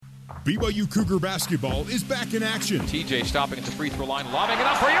BYU Cougar basketball is back in action. TJ stopping at the free throw line, lobbing it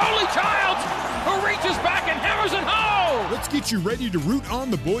up for Yoeli Childs, who reaches back and hammers it home. Let's get you ready to root on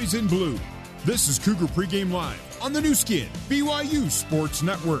the boys in blue. This is Cougar Pregame Live on the new skin, BYU Sports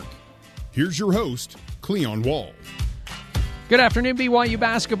Network. Here's your host, Cleon Wall. Good afternoon, BYU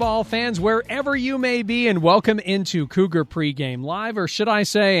basketball fans, wherever you may be, and welcome into Cougar Pregame Live, or should I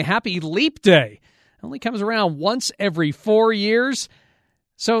say, Happy Leap Day. It only comes around once every 4 years.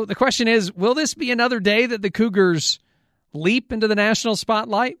 So the question is, will this be another day that the Cougars leap into the national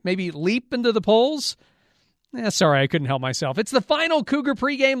spotlight? Maybe leap into the polls? Sorry, I couldn't help myself. It's the final Cougar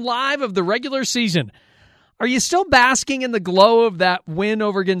Pregame Live of the regular season. Are you still basking in the glow of that win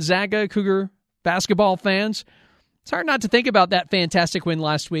over Gonzaga, Cougar basketball fans? It's hard not to think about that fantastic win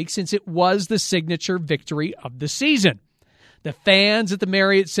last week since it was the signature victory of the season. The fans at the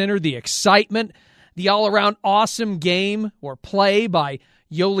Marriott Center, the excitement, the all-around awesome game or play by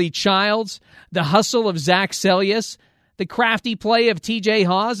Yoeli Childs, the hustle of Zach Seljaas, the crafty play of TJ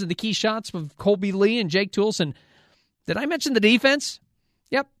Haws, and the key shots of Colby Lee and Jake Toolson. Did I mention the defense?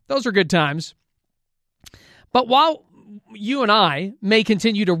 Yep, those are good times. But while you and I may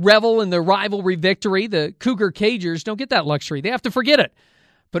continue to revel in the rivalry victory, the Cougar Cagers don't get that luxury. They have to forget it.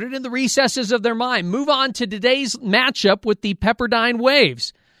 Put it in the recesses of their mind. Move on to today's matchup with the Pepperdine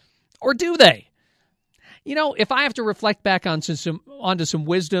Waves. Or do they? You know, if I have to reflect back onto some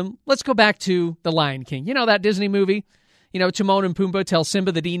wisdom, let's go back to The Lion King. You know that Disney movie? You know, Timon and Pumbaa tell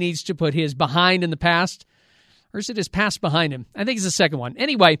Simba that he needs to put his behind in the past. Or is it his past behind him? I think it's the second one.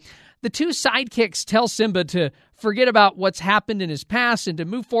 Anyway, the two sidekicks tell Simba to forget about what's happened in his past and to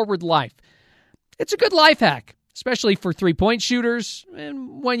move forward life. It's a good life hack, especially for three-point shooters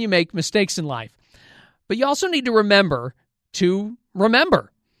and when you make mistakes in life. But you also need to remember to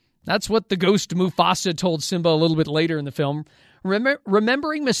remember. That's what the ghost Mufasa told Simba a little bit later in the film.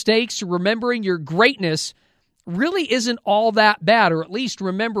 Remembering mistakes, remembering your greatness really isn't all that bad, or at least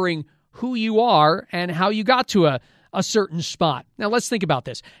remembering who you are and how you got to a certain spot. Now, let's think about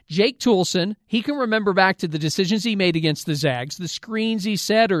this. Jake Toolson, he can remember back to the decisions he made against the Zags, the screens he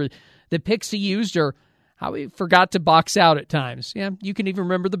set, or the picks he used, or how he forgot to box out at times. Yeah, you can even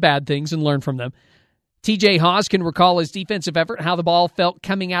remember the bad things and learn from them. TJ Haws can recall his defensive effort, how the ball felt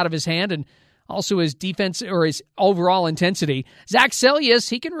coming out of his hand, and also his defense or his overall intensity. Zach Seljaas,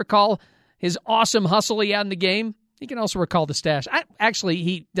 he can recall his awesome hustle he had in the game. He can also recall the stash. Actually,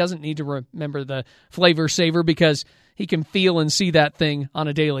 he doesn't need to remember the flavor saver because he can feel and see that thing on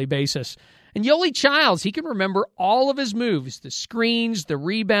a daily basis. And Yoeli Childs, he can remember all of his moves, the screens, the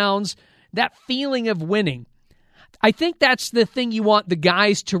rebounds, that feeling of winning. I think that's the thing you want the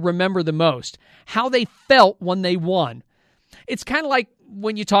guys to remember the most, how they felt when they won. It's kind of like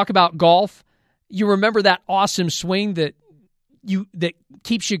when you talk about golf, you remember that awesome swing that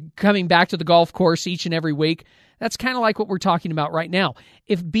keeps you coming back to the golf course each and every week. That's kind of like what we're talking about right now.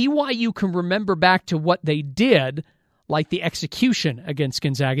 If BYU can remember back to what they did, like the execution against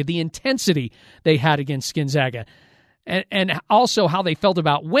Gonzaga, the intensity they had against Gonzaga, and also how they felt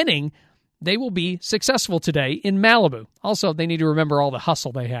about winning, they will be successful today in Malibu. Also, they need to remember all the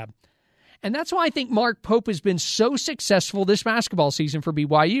hustle they had. And that's why I think Mark Pope has been so successful this basketball season for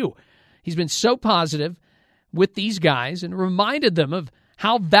BYU. He's been so positive with these guys and reminded them of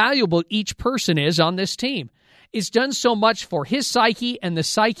how valuable each person is on this team. It's done so much for his psyche and the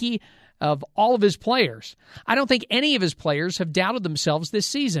psyche of all of his players. I don't think any of his players have doubted themselves this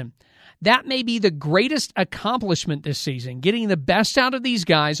season. That may be the greatest accomplishment this season, getting the best out of these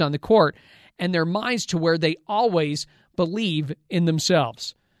guys on the court and their minds to where they always believe in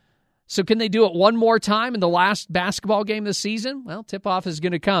themselves. So can they do it one more time in the last basketball game of the season? Well, tip-off is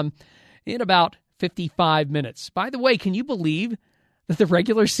going to come in about 55 minutes. By the way, can you believe that the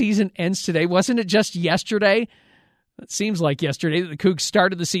regular season ends today? Wasn't it just yesterday? It seems like yesterday that the Cougs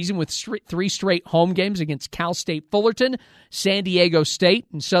started the season with three straight home games against Cal State Fullerton, San Diego State,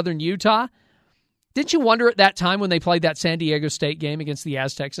 and Southern Utah. Didn't you wonder at that time when they played that San Diego State game against the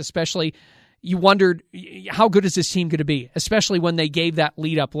Aztecs, especially, you wondered how good is this team going to be, especially when they gave that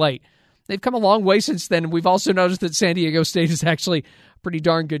lead up late. They've come a long way since then. We've also noticed that San Diego State is actually a pretty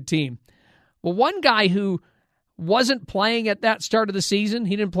darn good team. Well, one guy who wasn't playing at that start of the season,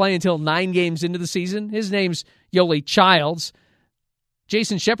 he didn't play until 9 games into the season. His name's Yoeli Childs.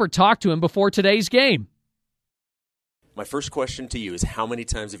 Jason Shepard talked to him before today's game. My first question to you is, how many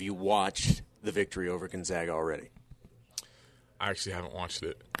times have you watched the victory over Gonzaga already? I actually haven't watched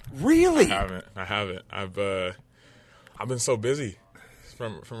it. Really? I haven't. I've been so busy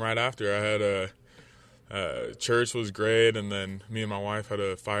from right after. I had a church was great, and then me and my wife had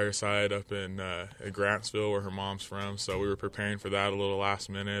a fireside up in at Grantsville, where her mom's from, so we were preparing for that a little last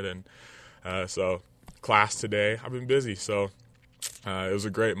minute, and so class today. I've been busy, so it was a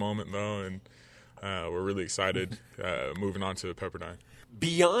great moment, though, and we're really excited moving on to Pepperdine.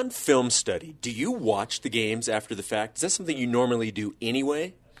 Beyond film study, do you watch the games after the fact? Is that something you normally do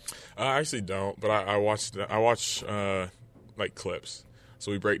anyway? I actually don't, but I watch like clips.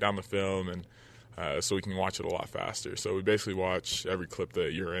 So we break down the film, and so we can watch it a lot faster. So we basically watch every clip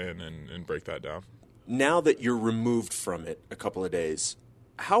that you're in and break that down. Now that you're removed from it a couple of days,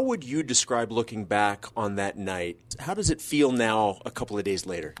 how would you describe looking back on that night? How does it feel now a couple of days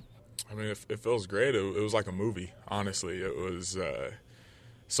later? I mean, it feels great. It was like a movie, honestly. It was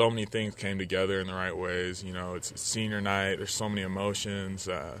so many things came together in the right ways. You know, it's senior night. There's so many emotions.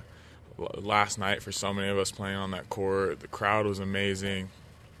 Last night for so many of us playing on that court, the crowd was amazing.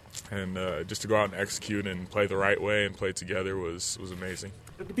 And just to go out and execute and play the right way and play together was amazing.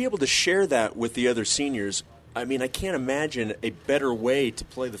 But to be able to share that with the other seniors, I mean, I can't imagine a better way to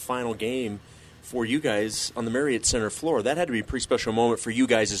play the final game for you guys on the Marriott Center floor. That had to be a pretty special moment for you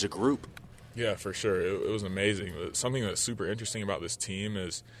guys as a group. Yeah, for sure. It was amazing. Something that's super interesting about this team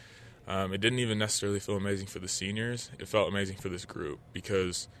is it didn't even necessarily feel amazing for the seniors. It felt amazing for this group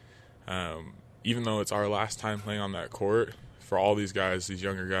because even though it's our last time playing on that court, for all these guys, these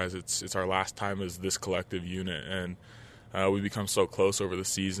younger guys, it's our last time as this collective unit. And we become so close over the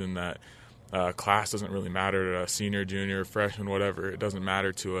season that class doesn't really matter to us, senior, junior, freshman, whatever. It doesn't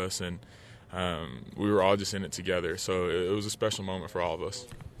matter to us. And we were all just in it together. So it was a special moment for all of us.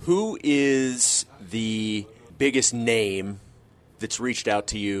 Who is the biggest name that's reached out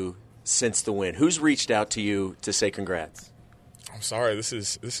to you since the win? Who's reached out to you to say congrats? I'm sorry, this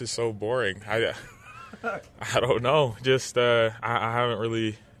is so boring. I don't know. Just I haven't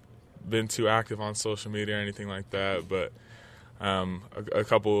really been too active on social media or anything like that. But a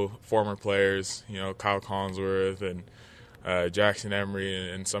couple former players, you know, Kyle Collinsworth and Jackson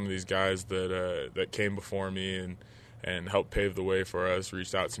Emery and some of these guys that came before me and helped pave the way for us,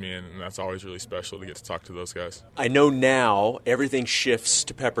 reached out to me, and that's always really special to get to talk to those guys. I know now everything shifts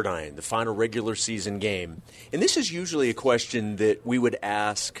to Pepperdine, the final regular season game. And this is usually a question that we would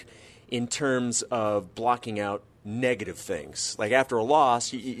ask in terms of blocking out negative things. Like after a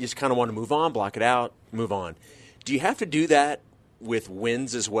loss, you just kind of want to move on, block it out, move on. Do you have to do that with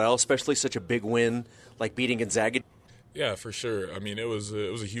wins as well, especially such a big win like beating Gonzaga? Yeah, for sure. I mean, it was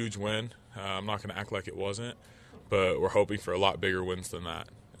a huge win. I'm not going to act like it wasn't. But we're hoping for a lot bigger wins than that,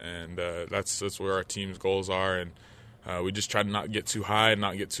 and that's where our team's goals are. And we just try to not get too high and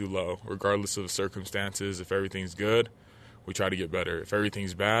not get too low, regardless of the circumstances. If everything's good, we try to get better. If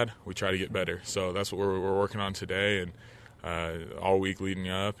everything's bad, we try to get better. So that's what we're working on today, and all week leading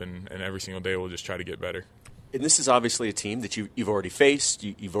up, and every single day we'll just try to get better. And this is obviously a team that you've already faced.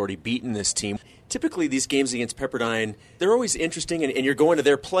 You've already beaten this team. Typically, these games against Pepperdine, they're always interesting, and you're going to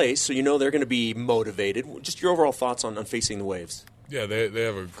their place, so you know they're going to be motivated. Just your overall thoughts on facing the Waves. Yeah, they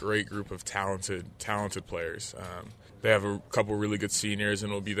have a great group of talented players. They have a couple really good seniors,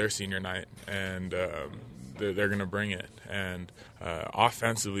 and it'll be their senior night, and they're going to bring it. And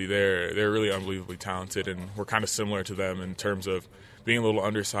offensively, they're really unbelievably talented, and we're kind of similar to them in terms of being a little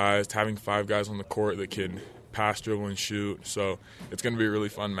undersized, having 5 guys on the court that can pass, dribble, and shoot. So it's going to be a really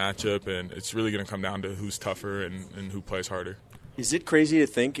fun matchup, and it's really going to come down to who's tougher and who plays harder. Is it crazy to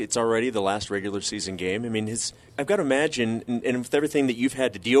think it's already the last regular season game? I mean, I've got to imagine, and with everything that you've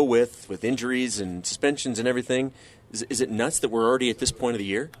had to deal with injuries and suspensions and everything, is it nuts that we're already at this point of the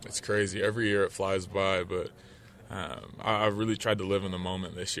year? It's crazy. Every year it flies by, but I've really tried to live in the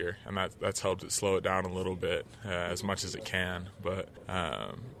moment this year, and that's helped it slow it down a little bit as much as it can. But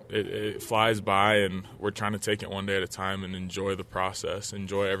it flies by, and we're trying to take it one day at a time and enjoy the process,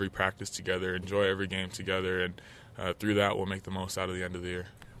 enjoy every practice together, enjoy every game together, and through that we'll make the most out of the end of the year.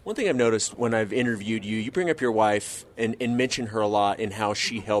 One thing I've noticed when I've interviewed you, you bring up your wife and mention her a lot and how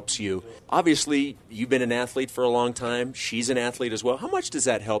she helps you. Obviously, you've been an athlete for a long time. She's an athlete as well. How much does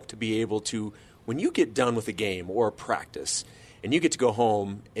that help to be able to, when you get done with a game or a practice and you get to go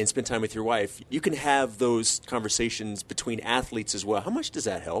home and spend time with your wife, you can have those conversations between athletes as well. How much does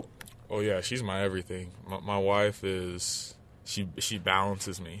that help? Oh, yeah, she's my everything. My wife she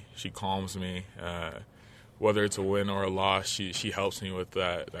balances me. She calms me. Whether it's a win or a loss, she helps me with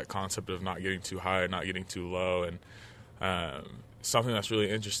that concept of not getting too high, not getting too low. And something that's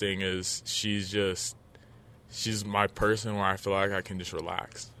really interesting is she's my person where I feel like I can just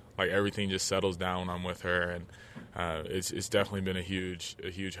relax. like everything just settles down when I'm with her, and it's definitely been a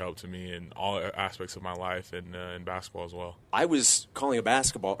huge help to me in all aspects of my life and in basketball as well. I was calling a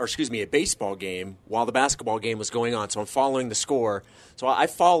baseball game while the basketball game was going on, so I'm following the score. So I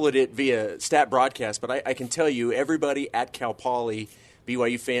followed it via stat broadcast, but I can tell you everybody at Cal Poly,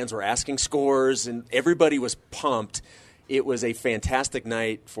 BYU fans were asking scores, and everybody was pumped. It was a fantastic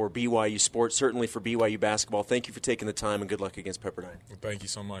night for BYU sports, certainly for BYU basketball. Thank you for taking the time, and good luck against Pepperdine. Well, thank you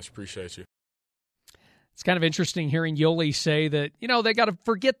so much. Appreciate you. It's kind of interesting hearing Yoli say that, they got to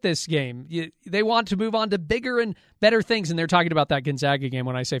forget this game. They want to move on to bigger and better things, and they're talking about that Gonzaga game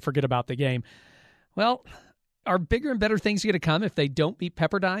when I say forget about the game. Well, are bigger and better things going to come if they don't beat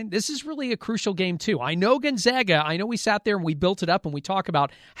Pepperdine? This is really a crucial game, too. I know Gonzaga, we sat there and we built it up and we talk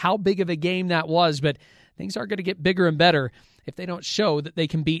about how big of a game that was, but things are going to get bigger and better if they don't show that they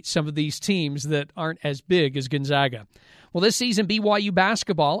can beat some of these teams that aren't as big as Gonzaga. Well, this season, BYU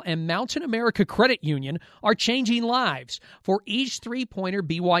basketball and Mountain America Credit Union are changing lives. For each three-pointer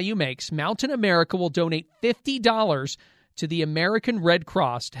BYU makes, Mountain America will donate $50 to the American Red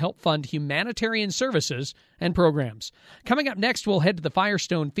Cross to help fund humanitarian services and programs. Coming up next, we'll head to the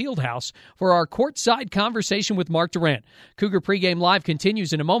Firestone Fieldhouse for our courtside conversation with Mark Durrant. Cougar Pregame Live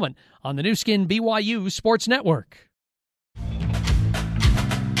continues in a moment on the Nu Skin BYU Sports Network.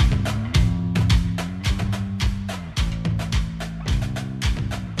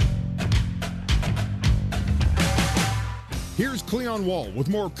 Here's Cleon Wall with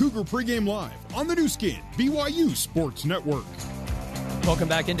more Cougar Pregame Live on the Nu Skin BYU Sports Network. Welcome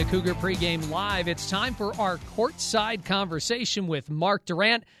back into Cougar Pregame Live. It's time for our courtside conversation with Mark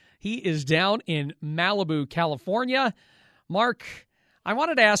Durrant. He is down in Malibu, California. Mark, I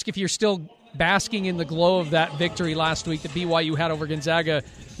wanted to ask if you're still basking in the glow of that victory last week that BYU had over Gonzaga.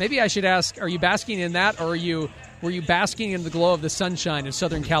 Maybe I should ask, are you basking in that, or were you basking in the glow of the sunshine of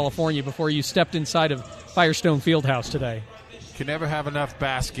Southern California before you stepped inside of Firestone Fieldhouse today? Can never have enough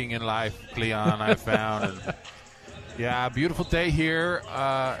basking in life, Cleon, I've found. And yeah, beautiful day here,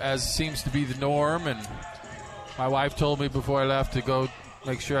 as seems to be the norm. And my wife told me before I left to go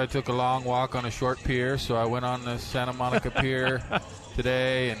make sure I took a long walk on a short pier. So I went on the Santa Monica Pier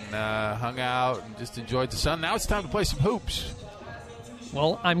today and hung out and just enjoyed the sun. Now it's time to play some hoops.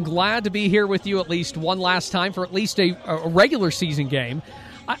 Well, I'm glad to be here with you at least one last time for at least a regular season game.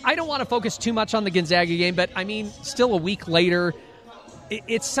 I don't want to focus too much on the Gonzaga game, but, still a week later,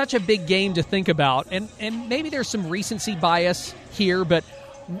 it's such a big game to think about. And maybe there's some recency bias here, but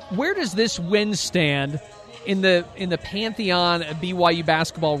where does this win stand in the pantheon of BYU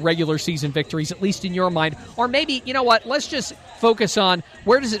basketball regular season victories, at least in your mind? Or maybe, let's just focus on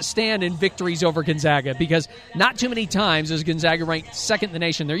where does it stand in victories over Gonzaga, because not too many times is Gonzaga ranked second in the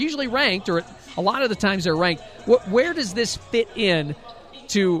nation. They're usually ranked, or a lot of the times they're ranked. Where does this fit in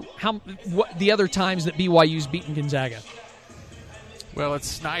to what the other times that BYU's beaten Gonzaga? Well,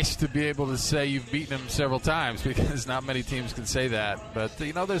 it's nice to be able to say you've beaten them several times, because not many teams can say that. But,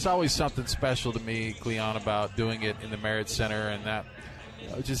 there's always something special to me, Cleon, about doing it in the Marriott Center, and that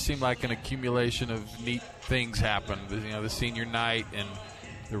it just seemed like an accumulation of neat things happened. The senior night and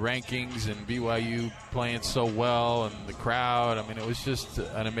the rankings and BYU playing so well and the crowd. it was just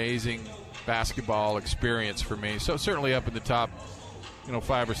an amazing basketball experience for me. So certainly up in the top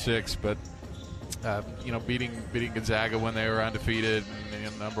 5 or 6, but beating Gonzaga when they were undefeated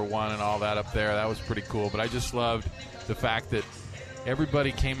and number one and all that up there, that was pretty cool. But I just loved the fact that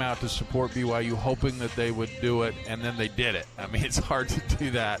everybody came out to support BYU hoping that they would do it, and then they did it. It's hard to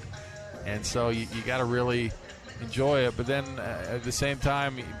do that, and so you got to really enjoy it. But then at the same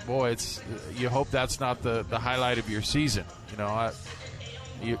time, boy, you hope that's not the highlight of your season.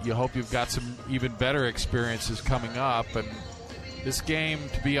 You hope you've got some even better experiences coming up. And this game,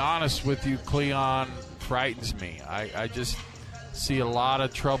 to be honest with you, Cleon, frightens me. I just see a lot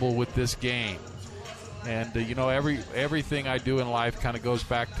of trouble with this game. And, everything I do in life kind of goes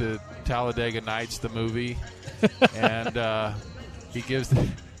back to Talladega Nights, the movie. And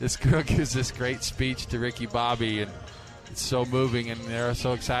this girl gives this great speech to Ricky Bobby, and it's so moving, and they're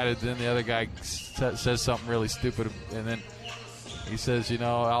so excited. Then the other guy says something really stupid, and then he says,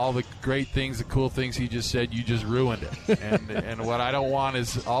 all the great things, the cool things he just said, you just ruined it. And what I don't want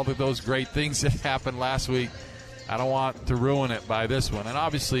is all of those great things that happened last week, I don't want to ruin it by this one. And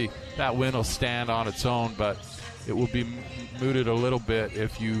obviously that win will stand on its own, but it will be mooted a little bit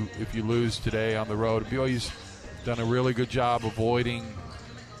if you lose today on the road. BYU's done a really good job avoiding,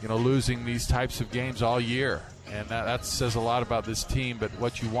 losing these types of games all year. And that says a lot about this team. But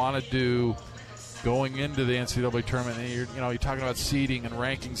what you want to do going into the NCAA tournament, and you're talking about seeding and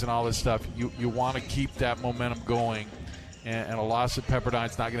rankings and all this stuff, you want to keep that momentum going and a loss at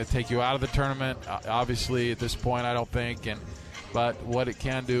Pepperdine's not going to take you out of the tournament, obviously, at this point, I don't think. But what it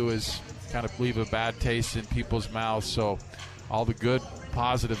can do is kind of leave a bad taste in people's mouths. So all the good,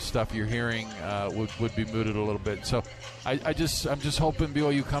 positive stuff you're hearing would be mooted a little bit. So I'm just hoping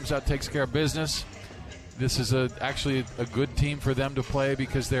BYU comes out, takes care of business. This is actually a good team for them to play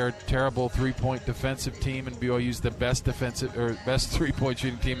because they're a terrible three-point defensive team, and BYU's the best three-point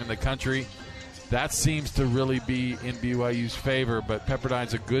shooting team in the country. That seems to really be in BYU's favor, but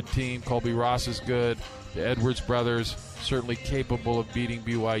Pepperdine's a good team. Colby Ross is good. The Edwards brothers certainly capable of beating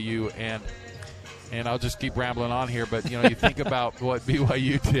BYU, and I'll just keep rambling on here, but you think about what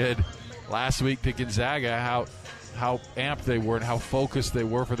BYU did last week to Gonzaga, how amped they were and how focused they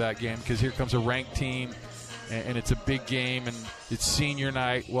were for that game, because here comes a ranked team, and it's a big game, and it's senior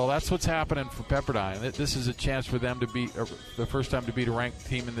night. Well, that's what's happening for Pepperdine. This is a chance for them to beat the first time to beat a ranked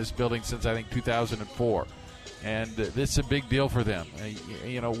team in this building since, I think, 2004. And this is a big deal for them.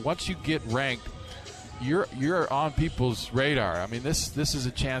 Once you get ranked, you're on people's radar. I mean, this is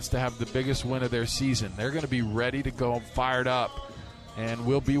a chance to have the biggest win of their season. They're going to be ready to go, fired up. And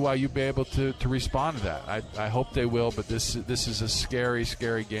will BYU be able to respond to that? I hope they will, but this is a scary,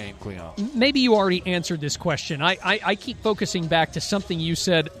 scary game, Cleon. Maybe you already answered this question. I keep focusing back to something you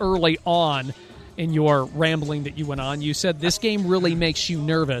said early on in your rambling that you went on. You said this game really makes you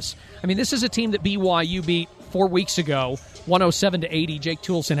nervous. I mean, this is a team that BYU beat 4 weeks ago, 107-80. Jake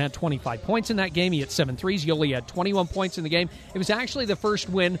Toolson had 25 points in that game. He hit 7 threes. Yoli had 21 points in the game. It was actually the first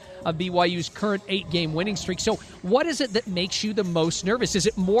win of BYU's current 8-game winning streak. So what is it that makes you the most nervous? Is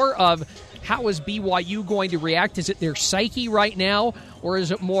it more of how is BYU going to react? Is it their psyche right now? Or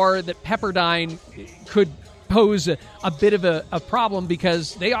is it more that Pepperdine could pose a bit of a problem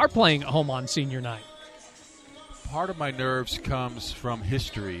because they are playing at home on senior night? Part of my nerves comes from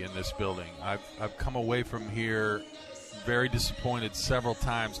history in this building. I've come away from here very disappointed several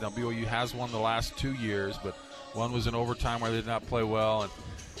times. Now, BYU has won the last 2 years, but one was in overtime where they did not play well. And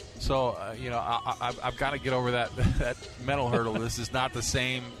so, I've got to get over that mental hurdle. This is not the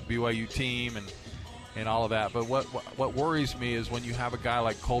same BYU team and all of that. But what worries me is when you have a guy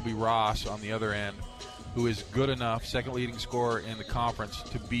like Colby Ross on the other end who is good enough, second leading scorer in the conference,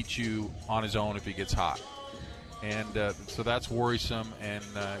 to beat you on his own if he gets hot. And so that's worrisome. And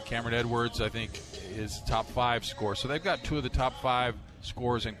Cameron Edwards, I think, is top 5 scorer. So they've got 2 of the top 5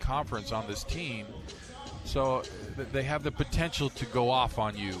 scorers in conference on this team. So they have the potential to go off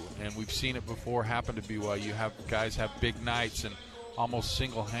on you. And we've seen it before happen to BYU. Guys have big nights and almost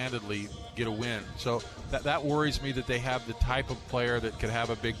single-handedly get a win. So that worries me that they have the type of player that could have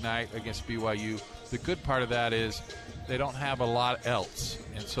a big night against BYU. The good part of that is they don't have a lot else.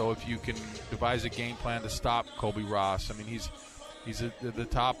 And so if you can devise a game plan to stop Colby Ross, I mean, he's the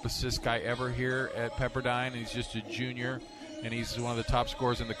top assist guy ever here at Pepperdine, and he's just a junior, and he's one of the top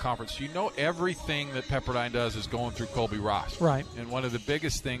scorers in the conference. So everything that Pepperdine does is going through Colby Ross. Right. And one of the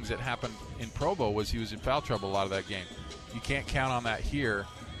biggest things that happened in Provo was he was in foul trouble a lot of that game. You can't count on that here,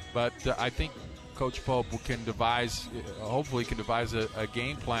 but I think Coach Pope hopefully can devise a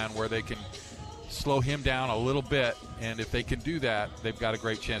game plan where they can slow him down a little bit, and if they can do that, they've got a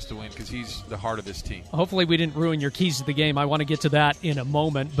great chance to win because he's the heart of this team. Hopefully we didn't ruin your keys to the game. I want to get to that in a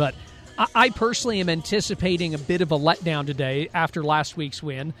moment, but I personally am anticipating a bit of a letdown today after last week's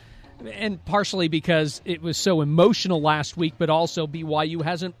win, and partially because it was so emotional last week, but also BYU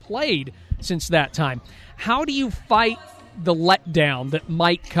hasn't played since that time. How do you fight the letdown that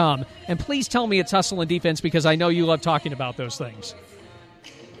might come? And please tell me it's hustle and defense, because I know you love talking about those things.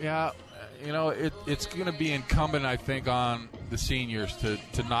 Yeah, it's going to be incumbent, I think, on the seniors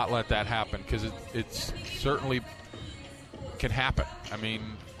to not let that happen, because it's certainly can happen. I mean,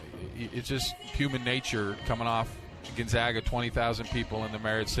 it's just human nature coming off Gonzaga, 20,000 people in the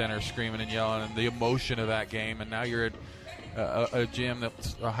Marriott Center screaming and yelling, and the emotion of that game. And now you're at a gym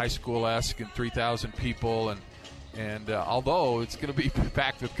that's a high school-esque and 3,000 people, and although it's going to be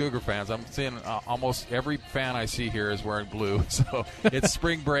packed with Cougar fans, I'm seeing almost every fan I see here is wearing blue. So it's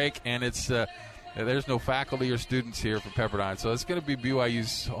spring break, and it's there's no faculty or students here for Pepperdine. So it's going to be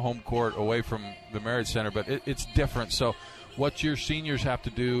BYU's home court away from the Marriott Center, but it's different. So what your seniors have to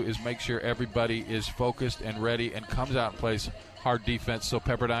do is make sure everybody is focused and ready and comes out and plays hard defense, so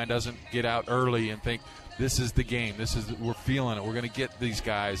Pepperdine doesn't get out early and think this is the game. We're feeling it. We're going to get these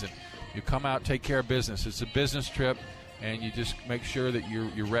guys. And you come out, take care of business. It's a business trip, and you just make sure that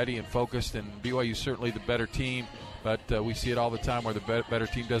you're ready and focused. And BYU is certainly the better team, but we see it all the time where the better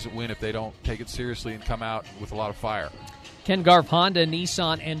team doesn't win if they don't take it seriously and come out with a lot of fire. Ken Garff, Honda,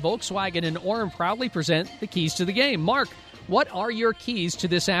 Nissan, and Volkswagen and Orem proudly present the keys to the game. Mark, what are your keys to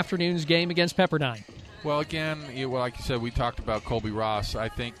this afternoon's game against Pepperdine? Well, again, like you said, we talked about Colby Ross. I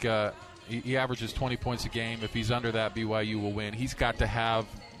think he averages 20 points a game. If he's under that, BYU will win. He's got to have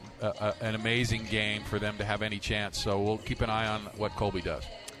an amazing game for them to have any chance. So we'll keep an eye on what Colby does.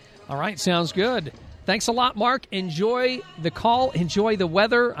 All right, sounds good. Thanks a lot, Mark. Enjoy the call. Enjoy the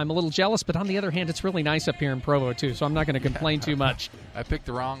weather. I'm a little jealous, but on the other hand, it's really nice up here in Provo, too, so I'm not going to complain too much. I picked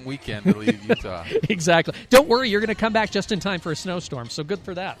the wrong weekend to leave Utah. Exactly. Don't worry, you're going to come back just in time for a snowstorm, so good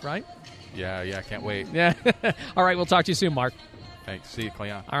for that, right? Yeah, can't wait. Yeah. All right, we'll talk to you soon, Mark. Thanks. See you,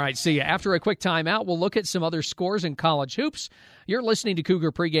 Cleon. All right, see you. After a quick timeout, we'll look at some other scores in college hoops. You're listening to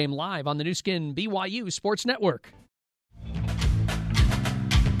Cougar Pregame Live on the new skin BYU Sports Network.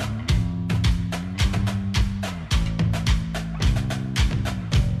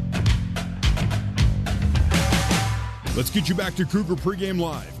 Let's get you back to Cougar Pregame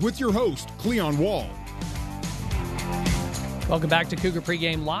Live with your host, Cleon Wall. Welcome back to Cougar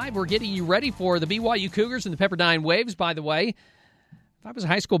Pregame Live. We're getting you ready for the BYU Cougars and the Pepperdine Waves, by the way. If I was a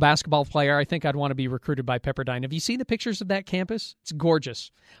high school basketball player, I think I'd want to be recruited by Pepperdine. Have you seen the pictures of that campus? It's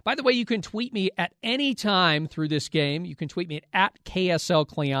gorgeous. By the way, you can tweet me at any time through this game. You can tweet me at KSL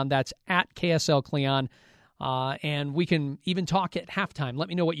Cleon. That's at KSL Cleon. And we can even talk at halftime. Let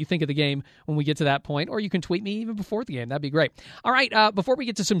me know what you think of the game when we get to that point, or you can tweet me even before the game. That'd be great. All right, before we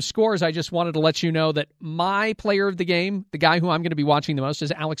get to some scores, I just wanted to let you know that my player of the game, the guy who I'm going to be watching the most,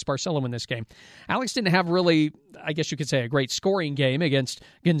 is Alex Barcelo in this game. Alex didn't have really, I guess you could say, a great scoring game against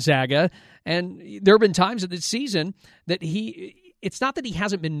Gonzaga, and there have been times in this season that it's not that he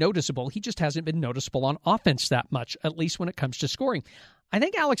hasn't been noticeable. He just hasn't been noticeable on offense that much, at least when it comes to scoring. I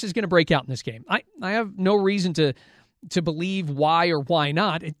think Alex is going to break out in this game. I have no reason to believe why or why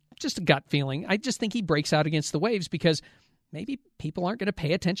not. It's just a gut feeling. I just think he breaks out against the Waves because maybe people aren't going to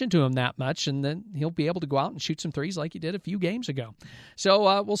pay attention to him that much, and then he'll be able to go out and shoot some threes like he did a few games ago.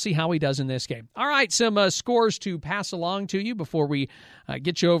 So we'll see how he does in this game. All right, some scores to pass along to you before we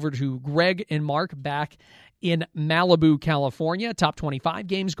get you over to Greg and Mark back in Malibu, California. Top 25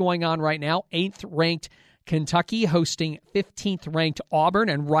 games going on right now. 8th-ranked Kentucky hosting 15th-ranked Auburn,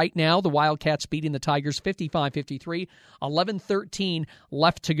 and right now the Wildcats beating the Tigers 55-53, 11-13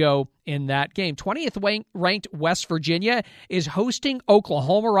 left to go in that game. 20th-ranked West Virginia is hosting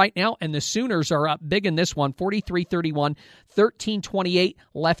Oklahoma right now, and the Sooners are up big in this one, 43-31, 13-28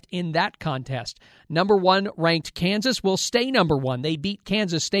 left in that contest. Number 1 ranked Kansas will stay number 1. They beat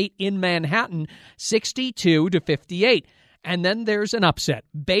Kansas State in Manhattan 62-58. And then there's an upset.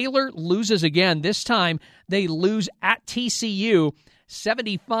 Baylor loses again. This time they lose at TCU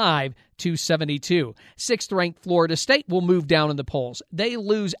 75-72. 6th-ranked Florida State will move down in the polls. They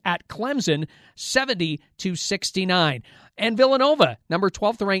lose at Clemson 70-69. And Villanova, number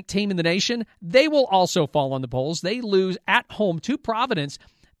 12th-ranked team in the nation, they will also fall in the polls. They lose at home to Providence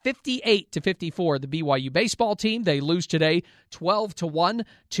 58-54. The BYU baseball team, they lose today 12-1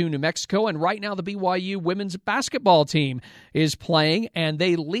 to New Mexico. And right now the BYU women's basketball team is playing, and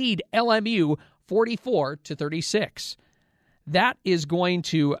they lead LMU 44-36. That is going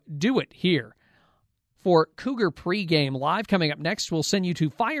to do it here for Cougar Pregame Live. Coming up next, we'll send you to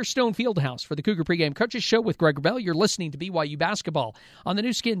Firestone Fieldhouse for the Cougar Pregame Coaches Show with Greg Wrubell. You're listening to BYU Basketball on the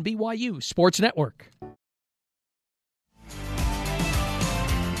new skin BYU Sports Network.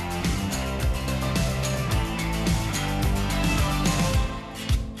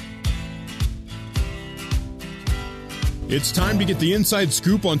 It's time to get the inside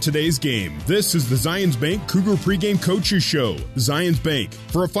scoop on today's game. This is the Zions Bank Cougar Pregame Coaches Show. Zions Bank.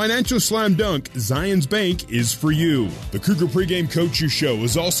 For a financial slam dunk, Zions Bank is for you. The Cougar Pregame Coaches Show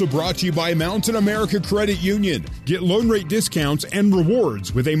is also brought to you by Mountain America Credit Union. Get loan rate discounts and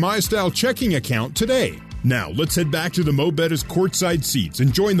rewards with a MyStyle checking account today. Now, let's head back to the Mo Betta's courtside seats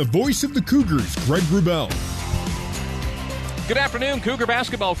and join the voice of the Cougars, Greg Wrubell. Good afternoon, Cougar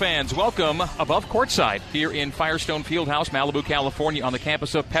basketball fans. Welcome above courtside here in Firestone Fieldhouse, Malibu, California, on the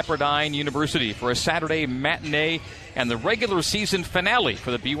campus of Pepperdine University for a Saturday matinee and the regular season finale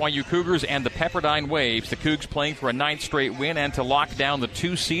for the BYU Cougars and the Pepperdine Waves. The Cougs playing for a 9th straight win and to lock down the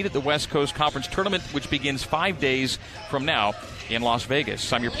 2 seed at the West Coast Conference Tournament, which begins 5 days from now in Las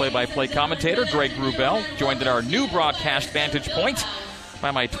Vegas. I'm your play-by-play commentator, Greg Wrubell, joined at our new broadcast vantage point by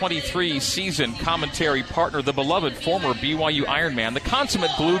my 23-season commentary partner, the beloved former BYU Ironman, the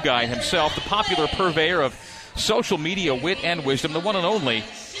consummate glue guy himself, the popular purveyor of social media wit and wisdom, the one and only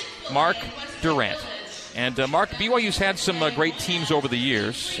Mark Durrant. And Mark, BYU's had some great teams over the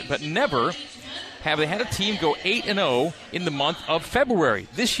years, but never have they had a team go 8-0 in the month of February.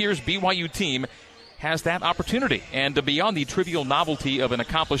 This year's BYU team has that opportunity. And beyond the trivial novelty of an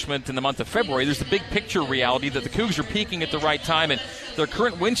accomplishment in the month of February, there's the big picture reality that the Cougs are peaking at the right time, and their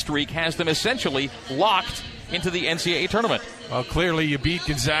current win streak has them essentially locked into the NCAA tournament. Well, clearly you beat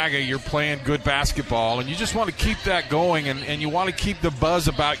Gonzaga. You're playing good basketball, and you just want to keep that going, and you want to keep the buzz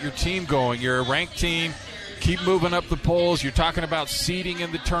about your team going. You're a ranked team. Keep moving up the polls. You're talking about seeding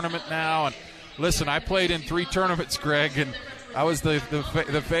in the tournament now. And listen, I played in 3 tournaments, Greg, and I was the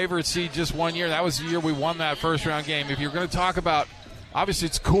favorite seed just one year. That was the year we won that first-round game. If you're going to talk about, obviously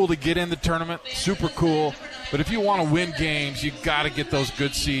it's cool to get in the tournament, super cool, but if you want to win games, you got to get those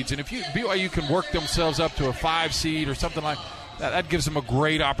good seeds. And if BYU can work themselves up to a 5 seed or something like that, that gives them a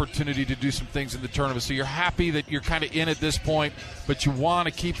great opportunity to do some things in the tournament. So you're happy that you're kind of in at this point, but you want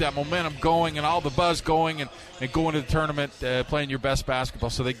to keep that momentum going and all the buzz going and go into the tournament playing your best basketball.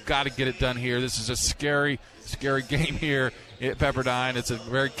 So they got to get it done here. This is a scary game here at Pepperdine. It's a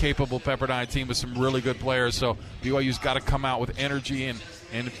very capable Pepperdine team with some really good players. So BYU's got to come out with energy and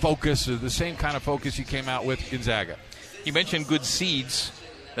focus, the same kind of focus you came out with Gonzaga. You mentioned good seeds.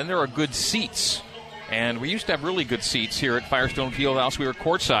 Then there are good seats. And we used to have really good seats here at Firestone Fieldhouse. We were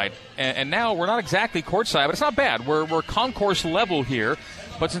courtside. And now we're not exactly courtside, but it's not bad. We're concourse level here.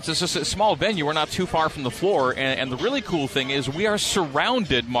 But since it's just a small venue, we're not too far from the floor. And the really cool thing is we are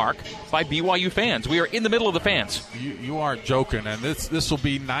surrounded, Mark, by BYU fans. We are in the middle of the fans. You aren't joking. And this will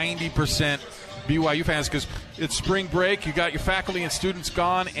be 90% BYU fans because it's spring break. You got your faculty and students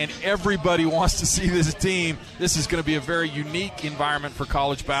gone, and everybody wants to see this team. This is going to be a very unique environment for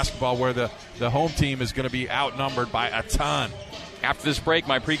college basketball where the home team is going to be outnumbered by a ton. After this break,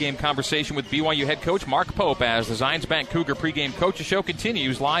 my pregame conversation with BYU head coach Mark Pope as the Zions Bank Cougar pregame coaches show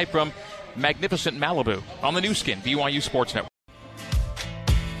continues live from magnificent Malibu on the new skin, BYU Sports Network.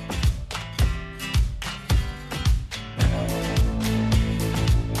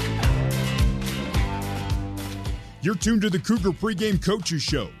 You're tuned to the Cougar Pregame Coaches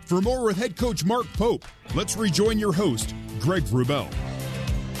Show. For more with head coach Mark Pope, let's rejoin your host, Greg Wrubell.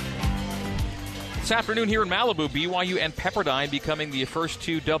 This afternoon here in Malibu, BYU and Pepperdine becoming the first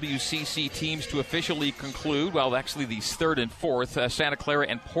 2 WCC teams to officially conclude. Well, actually, these 3rd and 4th. Santa Clara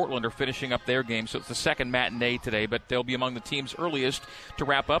and Portland are finishing up their game, so it's the second matinee today, but they'll be among the teams earliest to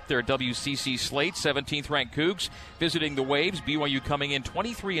wrap up their WCC slate. 17th-ranked Cougs visiting the Waves. BYU coming in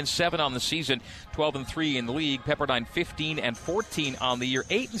 23-7 on the season, 12-3 in the league. Pepperdine 15-14 on the year,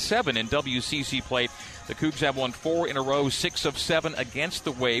 8-7 in WCC play. The Cougs have won 4 in a row, 6 of 7 against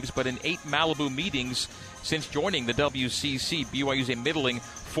the Waves, but in 8 Malibu meetings since joining the WCC, BYU's a middling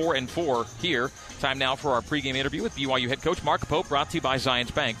 4-4 here. Time now for our pregame interview with BYU head coach Mark Pope, brought to you by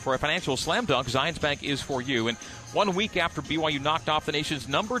Zions Bank. For a financial slam dunk, Zions Bank is for you. And 1 week after BYU knocked off the nation's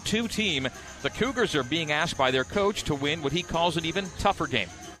number 2 team, the Cougars are being asked by their coach to win what he calls an even tougher game.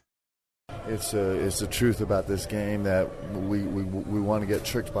 It's the truth about this game that we want to get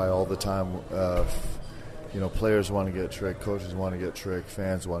tricked by all the time. Players want to get tricked, coaches want to get tricked,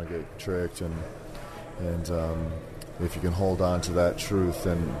 fans want to get tricked, and if you can hold on to that truth,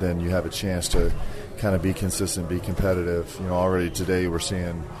 then you have a chance to kind of be consistent, be competitive. Already today we're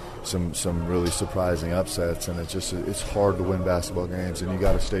seeing some really surprising upsets, and it's hard to win basketball games, and you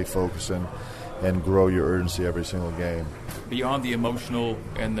got to stay focused and grow your urgency every single game. Beyond the emotional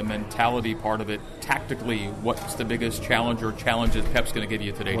and the mentality part of it, tactically, what's the biggest challenge or challenges Pep's going to give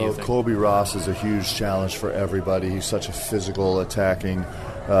you today, do you think? Colby Ross is a huge challenge for everybody. He's such a physical, attacking,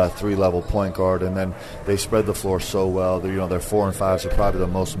 3-level point guard, and then they spread the floor so well. Their 4 and 5s are probably the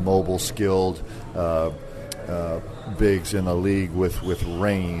most mobile, skilled bigs in the league with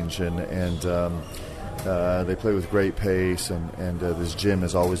range, and they play with great pace, and this gym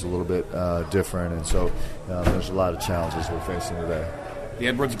is always a little bit different, and so there's a lot of challenges we're facing today. The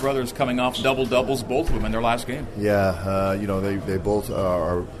Edwards brothers coming off double-doubles, both of them in their last game. Yeah, they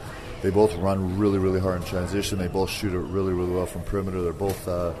both run really, really hard in transition. They both shoot it really, really well from perimeter. They're both,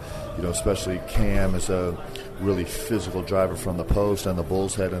 especially Cam is a really physical driver from the post and the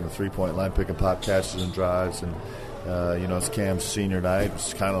bull's head and the three-point line, picking pop catches and drives, and it's Cam's senior night.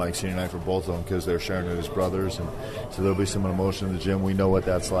 It's kind of like senior night for both of them because they're sharing it as brothers, and so there'll be some emotion in the gym. We know what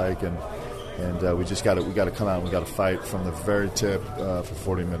that's like, and we got to come out and we got to fight from the very tip for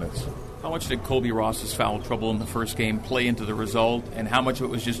 40 minutes. How much did Colby Ross's foul trouble in the first game play into the result, and how much of it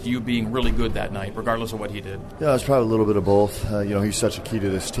was just you being really good that night, regardless of what he did? Yeah, it's probably a little bit of both. He's such a key to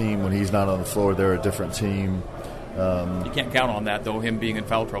this team. When he's not on the floor, they're a different team. You can't count on that, though, him being in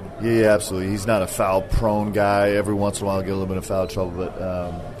foul trouble. Yeah, absolutely. He's not a foul-prone guy. Every once in a while he'll get a little bit of foul trouble, but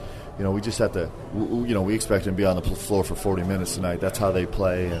we just have to we expect him to be on the floor for 40 minutes tonight. That's how they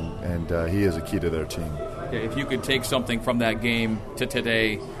play, and he is a key to their team. Okay, if you could take something from that game to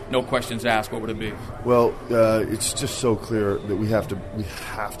today, no questions asked, what would it be? Well, it's just so clear that we have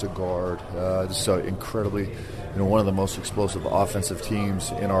to guard. This is so incredibly, one of the most explosive offensive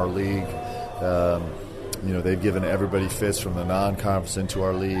teams in our league. They've given everybody fits from the non-conference into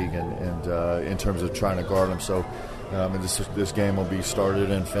our league, and in terms of trying to guard them. So, this game will be started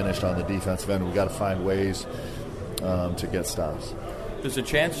and finished on the defensive end. We've got to find ways to get stops. There's a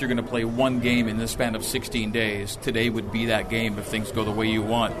chance you're going to play one game in the span of 16 days. Today would be that game if things go the way you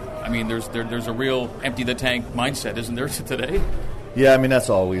want. I mean, there's a real empty the tank mindset, isn't there, today? Yeah, I mean,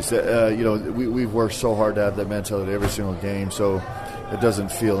 that's always. We've worked so hard to have that mentality every single game, so it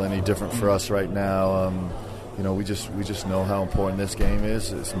doesn't feel any different for us right now. We just know how important this game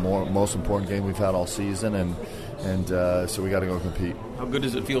is. It's the most important game we've had all season, and so we got to go compete. How good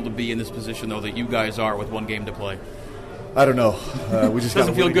does it feel to be in this position, though, that you guys are with one game to play? I don't know. We just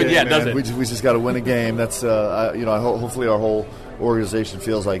doesn't feel good yet, does it? We just got to win a game. That's hopefully our whole organization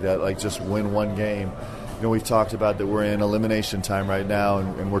feels like that. Like just win one game. We've talked about that we're in elimination time right now,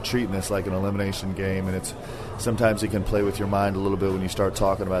 and we're treating this like an elimination game. And it's sometimes it can play with your mind a little bit when you start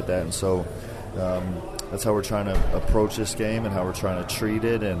talking about that. And so that's how we're trying to approach this game and how we're trying to treat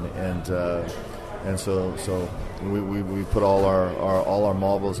it. And so we put all our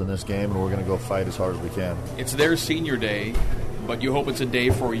marbles in this game, and we're going to go fight as hard as we can. It's their senior day, but you hope it's a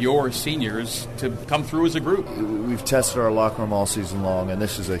day for your seniors to come through as a group. We've tested our locker room all season long, and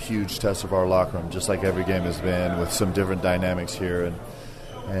this is a huge test of our locker room, just like every game has been, with some different dynamics here.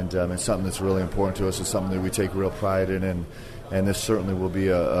 And it's something that's really important to us. It's something that we take real pride in, and this certainly will be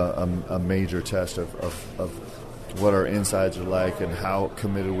a major test of what our insides are like and how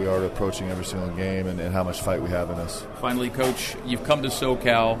committed we are to approaching every single game and how much fight we have in us. Finally, Coach, you've come to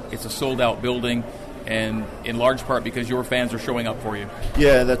SoCal. It's a sold-out building, and in large part because your fans are showing up for you.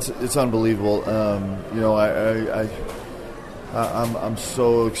 Yeah, it's unbelievable. I'm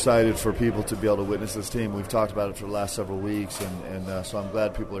so excited for people to be able to witness this team. We've talked about it for the last several weeks, and so I'm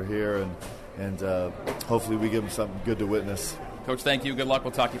glad people are here, and hopefully we give them something good to witness. Coach, thank you. Good luck.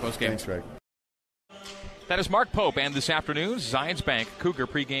 We'll talk to you post-game. Thanks, Greg. That is Mark Pope, and this afternoon's Zions Bank Cougar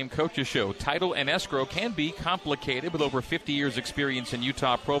pregame coaches show. Title and escrow can be complicated. With over 50 years' experience in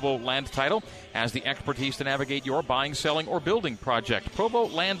Utah, Provo Land Title has the expertise to navigate your buying, selling, or building project. Provo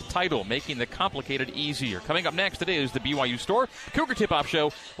Land Title, making the complicated easier. Coming up next, it is the BYU Store Cougar Tip-Off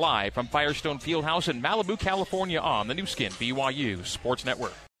Show, live from Firestone Fieldhouse in Malibu, California, on the new skin BYU Sports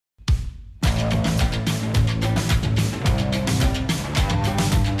Network.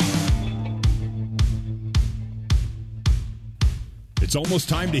 It's almost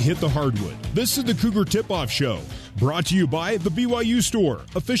time to hit the hardwood. This is the Cougar Tip-Off Show, brought to you by the BYU Store,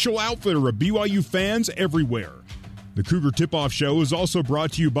 official outfitter of BYU fans everywhere. The Cougar Tip-Off Show is also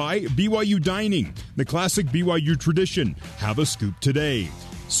brought to you by BYU Dining, the classic BYU tradition. Have a scoop today.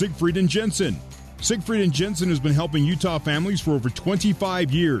 Siegfried and Jensen. Siegfried and Jensen has been helping Utah families for over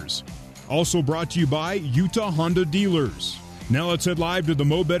 25 years. Also brought to you by Utah Honda Dealers. Now let's head live to the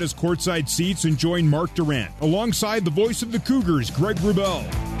Mo Betta's courtside seats and join Mark Durant, alongside the voice of the Cougars, Greg Wrubell.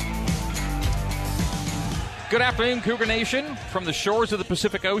 Good afternoon, Cougar Nation. From the shores of the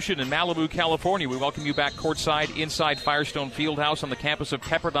Pacific Ocean in Malibu, California, we welcome you back courtside inside Firestone Fieldhouse on the campus of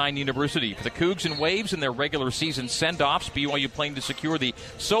Pepperdine University. For the Cougs and Waves in their regular season send-offs, BYU playing to secure the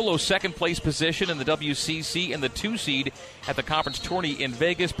solo second-place position in the WCC and the 2 seed at the conference tourney in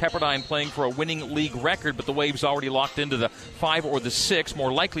Vegas. Pepperdine playing for a winning league record, but the Waves already locked into the 5 or the 6,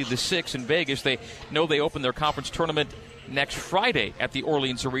 more likely the 6 in Vegas. They know they open their conference tournament next Friday at the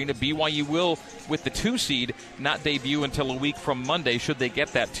Orleans Arena. BYU will, with the 2 seed, not debut until a week from Monday should they get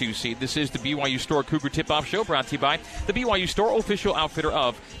that 2 seed. This is the BYU Store Cougar Tip-Off Show, brought to you by the BYU Store, official outfitter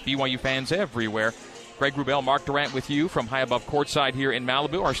of BYU fans everywhere. Greg Wrubell, Mark Durant with you from high above courtside here in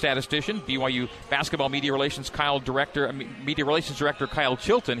Malibu. Our statistician, BYU basketball media relations director Kyle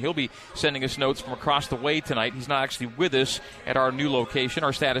Chilton. He'll be sending us notes from across the way tonight. He's not actually with us at our new location.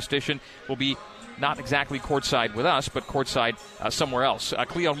 Our statistician will be not exactly courtside with us, but courtside somewhere else.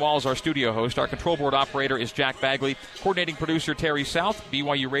 Cleon Wall is our studio host. Our control board operator is Jack Bagley. Coordinating producer Terry South.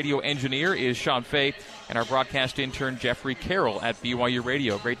 BYU radio engineer is Sean Fay. And our broadcast intern Jeffrey Carroll at BYU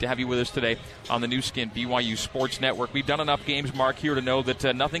Radio. Great to have you with us today on the new skin BYU Sports Network. We've done enough games, Mark, here to know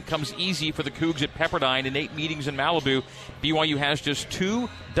that nothing comes easy for the Cougs at Pepperdine in 8 meetings in Malibu. BYU has just 2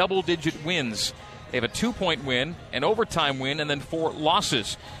 double-digit wins. They have a 2-point win, an overtime win, and then 4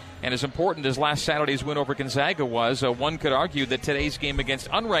 losses. And as important as last Saturday's win over Gonzaga was, one could argue that today's game against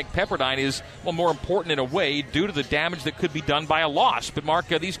unranked Pepperdine is, well, more important in a way due to the damage that could be done by a loss. But, Mark,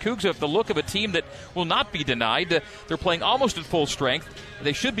 these Cougs have the look of a team that will not be denied. They're playing almost at full strength.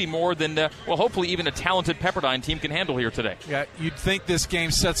 They should be more than, hopefully even a talented Pepperdine team can handle here today. Yeah, you'd think this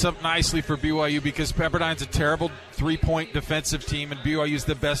game sets up nicely for BYU because Pepperdine's a terrible three-point defensive team, and BYU's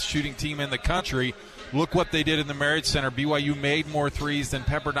the best shooting team in the country. Look what they did in the Marriott Center. BYU made more threes than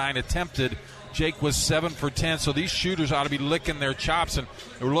Pepperdine attempted. Jake was 7 for 10, so these shooters ought to be licking their chops, and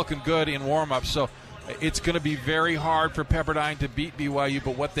they were looking good in warm-up. So it's going to be very hard for Pepperdine to beat BYU,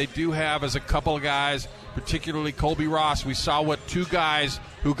 but what they do have is a couple of guys, particularly Colby Ross. We saw what two guys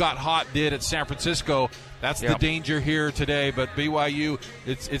who got hot did at San Francisco. That's the danger here today, but BYU,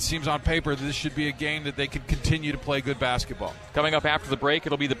 it seems on paper this should be a game that they can continue to play good basketball. Coming up after the break,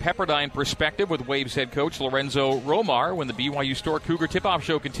 it'll be the Pepperdine Perspective with Waves head coach Lorenzo Romar when the BYU Store Cougar Tip-Off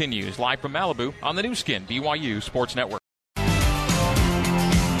Show continues, live from Malibu on the new skin, BYU Sports Network.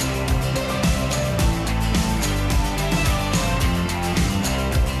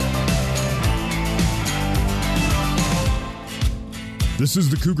 This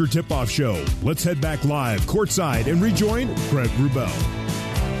is the Cougar Tip-Off Show. Let's head back live courtside and rejoin Craig Wrubell.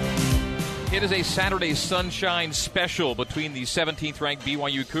 It is a Saturday sunshine special between the 17th-ranked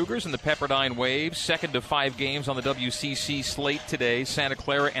BYU Cougars and the Pepperdine Waves. Second of 5 games on the WCC slate today. Santa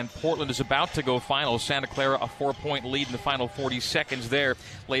Clara and Portland is about to go final. Santa Clara a 4-point lead in the final 40 seconds there.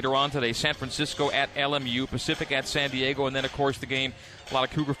 Later on today, San Francisco at LMU, Pacific at San Diego, and then, of course, the game a lot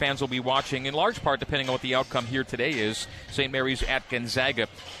of Cougar fans will be watching, in large part depending on what the outcome here today is. St. Mary's at Gonzaga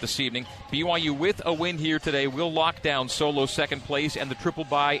this evening. BYU with a win here today will lock down solo second place and the triple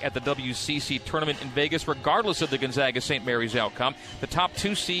bye at the WCC tournament in Vegas, regardless of the Gonzaga-St. Mary's outcome. The top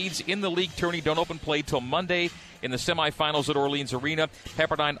 2 seeds in the league tourney don't open play till Monday in the semifinals at Orleans Arena.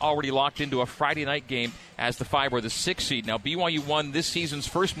 Pepperdine already locked into a Friday night game as the 5 or the 6 seed. Now, BYU won this season's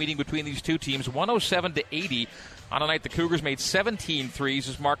first meeting between these two teams 107-80. On a night the Cougars made 17 threes.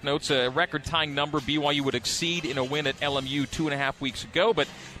 As Mark notes, a record-tying number BYU would exceed in a win at LMU 2.5 weeks ago. But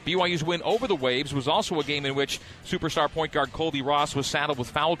BYU's win over the Waves was also a game in which superstar point guard Colby Ross was saddled with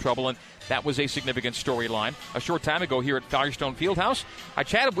foul trouble, and that was a significant storyline. A short time ago here at Firestone Fieldhouse, I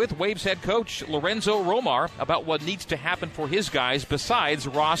chatted with Waves head coach Lorenzo Romar about what needs to happen for his guys besides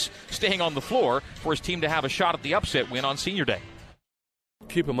Ross staying on the floor for his team to have a shot at the upset win on Senior Day.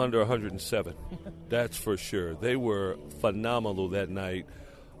 Keep them under 107. That's for sure. They were phenomenal that night,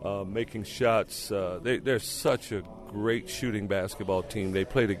 making shots. They're such a great shooting basketball team. They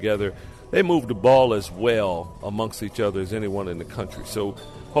play together. They move the ball as well amongst each other as anyone in the country. So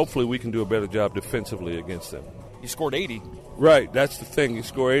hopefully we can do a better job defensively against them. You scored 80. Right, that's the thing. You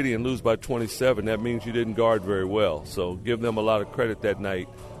score 80 and lose by 27. That means you didn't guard very well. So give them a lot of credit that night.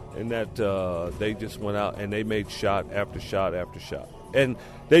 And that they just went out and they made shot after shot after shot. And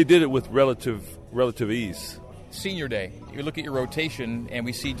they did it with relative ease. Senior Day, you look at your rotation, and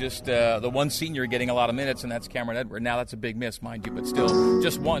we see just the one senior getting a lot of minutes, and that's Cameron Edward. Now, that's a big miss, mind you, but still,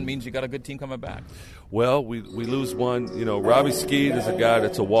 just one means you got a good team coming back. Well, we lose one. You know, Robbie Skeed is a guy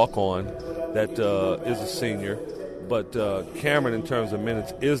that's a walk-on that is a senior. But Cameron, in terms of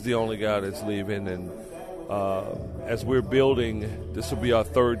minutes, is the only guy that's leaving. And as we're building, this will be our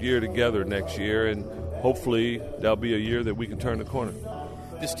 3rd year together next year, and hopefully that'll be a year that we can turn the corner.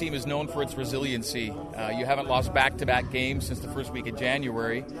 This team is known for its resiliency. You haven't lost back-to-back games since the first week of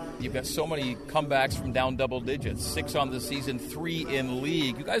January. You've got so many comebacks from down double digits, 6 on the season, 3 in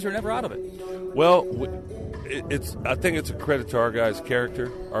league. You guys are never out of it. Well, I think it's a credit to our guys'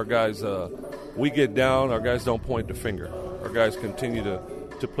 character. Our guys, we get down, our guys don't point the finger. Our guys continue to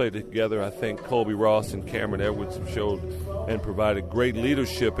play together. I think Colby Ross and Cameron Edwards have showed and provided great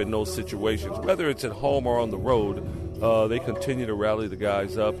leadership in those situations. Whether it's at home or on the road, they continue to rally the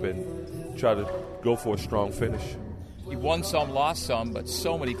guys up and try to go for a strong finish. You won some, lost some, but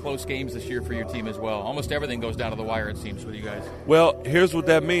so many close games this year for your team as well. Almost everything goes down to the wire, it seems, with you guys. Well, here's what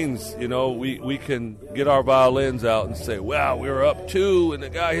that means. You know, we can get our violins out and say, wow, we were up 2, and the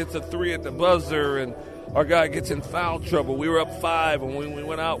guy hits a 3 at the buzzer, and our guy gets in foul trouble. We were up 5, and when we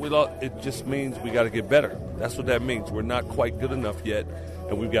went out, we lost. It just means we got to get better. That's what that means. We're not quite good enough yet,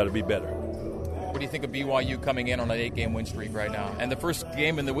 and we've got to be better. What do you think of BYU coming in on an 8-game win streak right now? And the first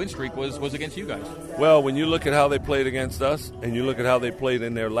game in the win streak was against you guys. Well, when you look at how they played against us, and you look at how they played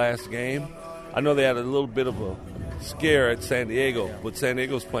in their last game, I know they had a little bit of a scare at San Diego, but San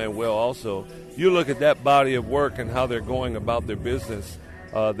Diego's playing well also. You look at that body of work and how they're going about their business.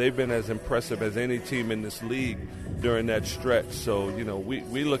 They've been as impressive as any team in this league during that stretch. So, you know,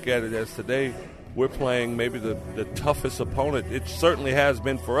 we look at it as today, we're playing maybe the toughest opponent. It certainly has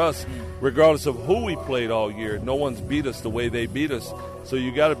been for us, regardless of who we played all year. No one's beat us the way they beat us, so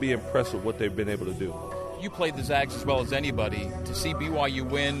you got to be impressed with what they've been able to do. You played the Zags as well as anybody. To see BYU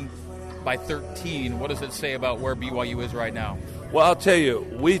win by 13, what does it say about where BYU is right now? Well, I'll tell you,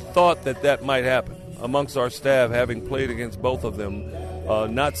 we thought that might happen amongst our staff, having played against both of them.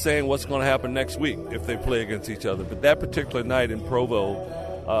 Not saying what's going to happen next week if they play against each other, but that particular night in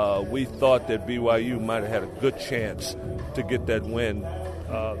Provo, we thought that BYU might have had a good chance to get that win.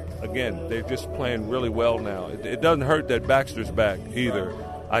 Again, they're just playing really well now. It doesn't hurt that Baxter's back either.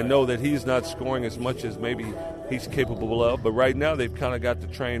 I know that he's not scoring as much as maybe he's capable of, but right now they've kind of got the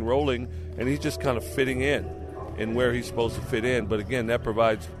train rolling, and he's just kind of fitting in where he's supposed to fit in. But again, that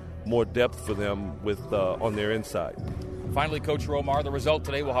provides more depth for them with on their inside. Finally, Coach Romar, the result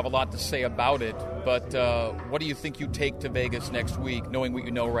today will have a lot to say about it, but what do you think you take to Vegas next week, knowing what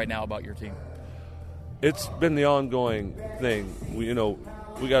you know right now about your team? It's been the ongoing thing. We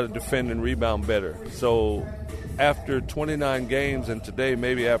got to defend and rebound better. So after 29 games and today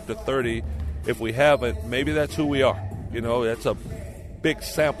maybe after 30, if we haven't, maybe that's who we are. That's a big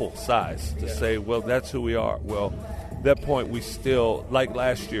sample size to say, well, that's who we are. Well, at that point we still, like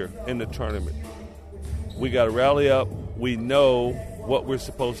last year in the tournament, we got to rally up. We know what we're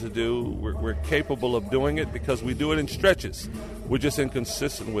supposed to do. We're capable of doing it because we do it in stretches. We're just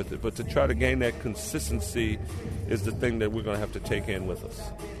inconsistent with it. But to try to gain that consistency is the thing that we're going to have to take in with us.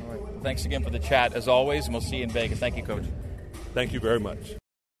 All right. Well, thanks again for the chat, as always, and we'll see you in Vegas. Thank you, Coach. Thank you very much.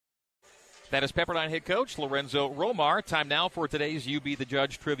 That is Pepperdine head coach Lorenzo Romar. Time now for today's You Be the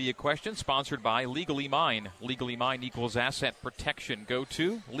Judge trivia question, sponsored by Legally Mine. Legally Mine equals asset protection. Go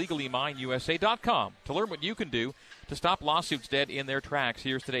to LegallyMineUSA.com to learn what you can do to stop lawsuits dead in their tracks.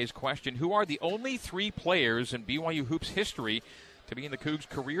 Here's today's question. Who are the only 3 players in BYU Hoops history to be in the Cougs'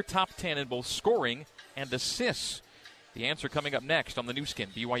 career top 10 in both scoring and assists? The answer coming up next on the new skin,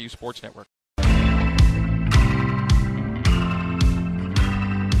 BYU Sports Network.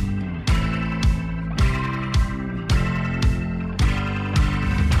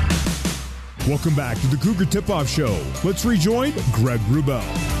 Welcome back to the Cougar Tip-Off Show. Let's rejoin Greg Wrubell.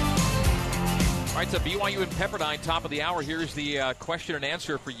 All right, so BYU and Pepperdine, top of the hour. Here's the question and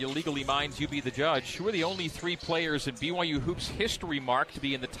answer for you Legally Minds, You Be the Judge. Who are the only 3 players in BYU Hoops history, Mark, to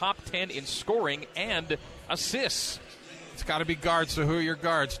be in the top 10 in scoring and assists? It's got to be guards, so who are your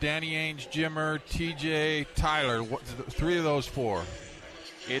guards? Danny Ainge, Jimmer, TJ, Tyler. 3 of those 4.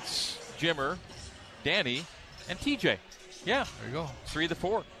 It's Jimmer, Danny, and TJ. Yeah. There you go. 3 of the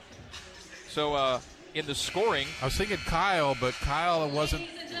 4. So in the scoring, I was thinking Kyle, but Kyle wasn't.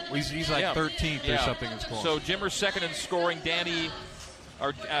 He's like 13th or something in scoring. So Jimmer's second in scoring, Danny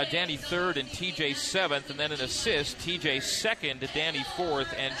 3rd, and TJ 7th, and then an assist. TJ 2nd, Danny 4th,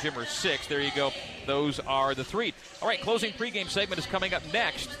 and Jimmer 6th. There you go. Those are the 3. All right, closing pregame segment is coming up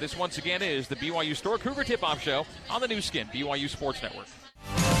next. This once again is the BYU Store Cougar Tip-Off Show on the new skin, BYU Sports Network.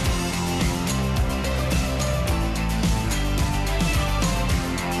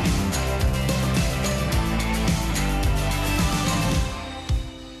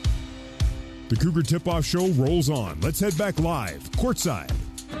 The Cougar Tip-Off Show rolls on. Let's head back live, courtside.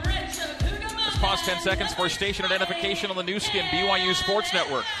 Let's pause 10 seconds for station identification on the new skin, BYU Sports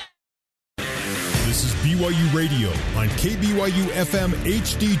Network. This is BYU Radio on KBYU FM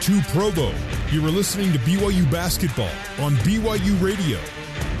HD2 Provo. You are listening to BYU Basketball on BYU Radio.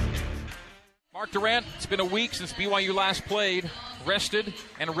 Mark Durant, it's been a week since BYU last played. Rested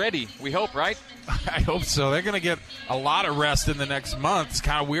and ready, we hope, right? I hope so. They're going to get a lot of rest in the next month. It's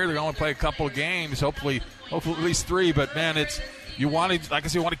kind of weird. They're going to play a couple of games, hopefully at least 3. But, man, you want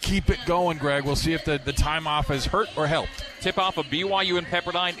to keep it going, Greg. We'll see if the time off has hurt or helped. Tip-off of BYU and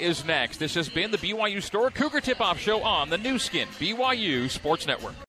Pepperdine is next. This has been the BYU Store Cougar Tip-Off Show on the new skin, BYU Sports Network.